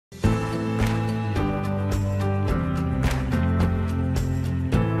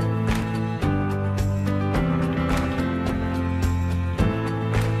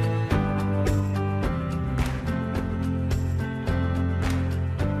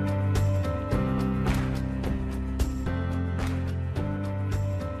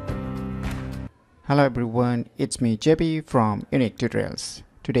Hello everyone, it's me JP from UniqueTutorials.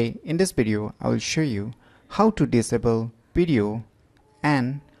 Today in this video I will show you how to disable video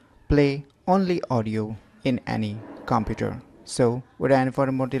and play only audio in any computer. So without any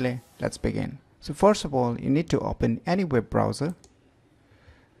further more delay, let's begin. So first of all, you need to open any web browser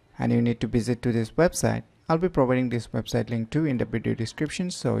and you need to visit to this website. I'll be providing this website link too in the video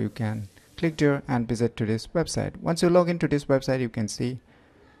description, so you can click there and visit to this website. Once you log into this website, you can see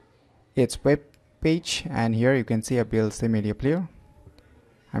its web page, and here you can see a VLC media player.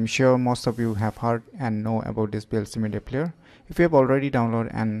 I'm sure most of you have heard and know about this VLC media player. If you have already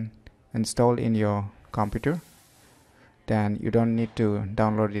downloaded and installed in your computer, then you don't need to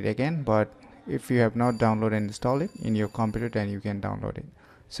download it again, but if you have not downloaded and installed it in your computer, then you can download it.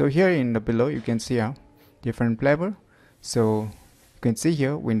 So here in the below you can see a different flavor. So you can see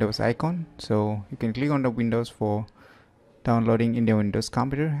here Windows icon, so you can click on the Windows for downloading in the Windows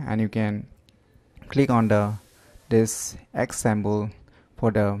computer, and you can click on this X symbol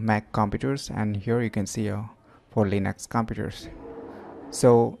for the Mac computers, and here you can see for Linux computers.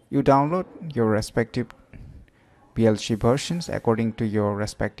 So you download your respective VLC versions according to your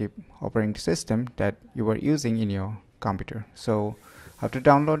respective operating system that you are using in your computer. So after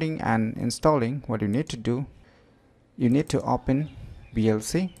downloading and installing, what you need to do, you need to open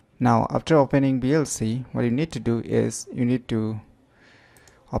VLC. Now after opening VLC, what you need to do is you need to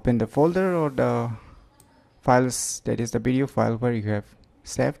open the folder or the files, that is the video file where you have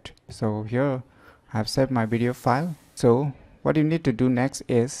saved. So here I have saved my video file. So what you need to do next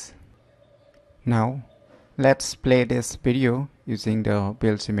is, now let's play this video using the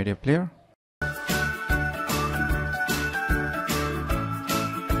VLC media player.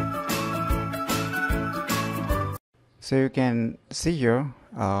 So you can see here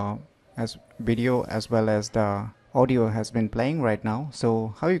as video as well as the audio has been playing right now.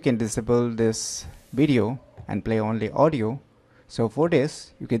 So how you can disable this video and play only audio? So for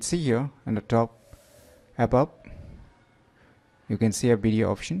this, you can see here on the top above, you can see a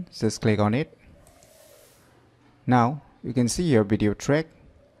video option. Just click on it. Now you can see your video track.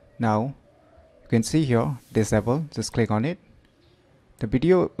 Now you can see here disable. Just click on it. The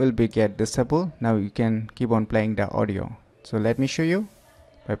video will be get disabled. Now you can keep on playing the audio. So let me show you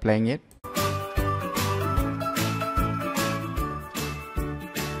by playing it.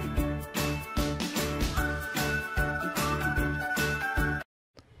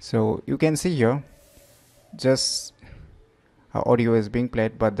 So you can see here just audio is being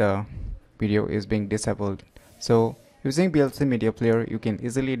played but the video is being disabled. So using VLC media player, you can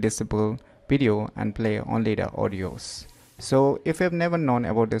easily disable video and play only the audios. So if you have never known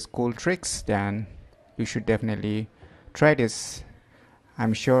about these cool tricks, then you should definitely try this.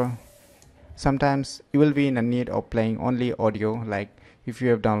 I'm sure sometimes you will be in a need of playing only audio, like if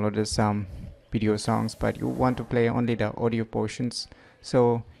you have downloaded some video songs but you want to play only the audio portions,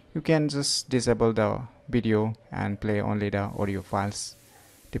 so you can just disable the video and play only the audio files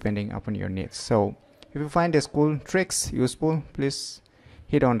depending upon your needs. So if you find these cool tricks useful, please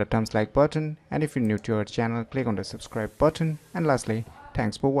hit on the thumbs like button, and if you're new to our channel, click on the subscribe button, and lastly,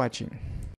 thanks for watching.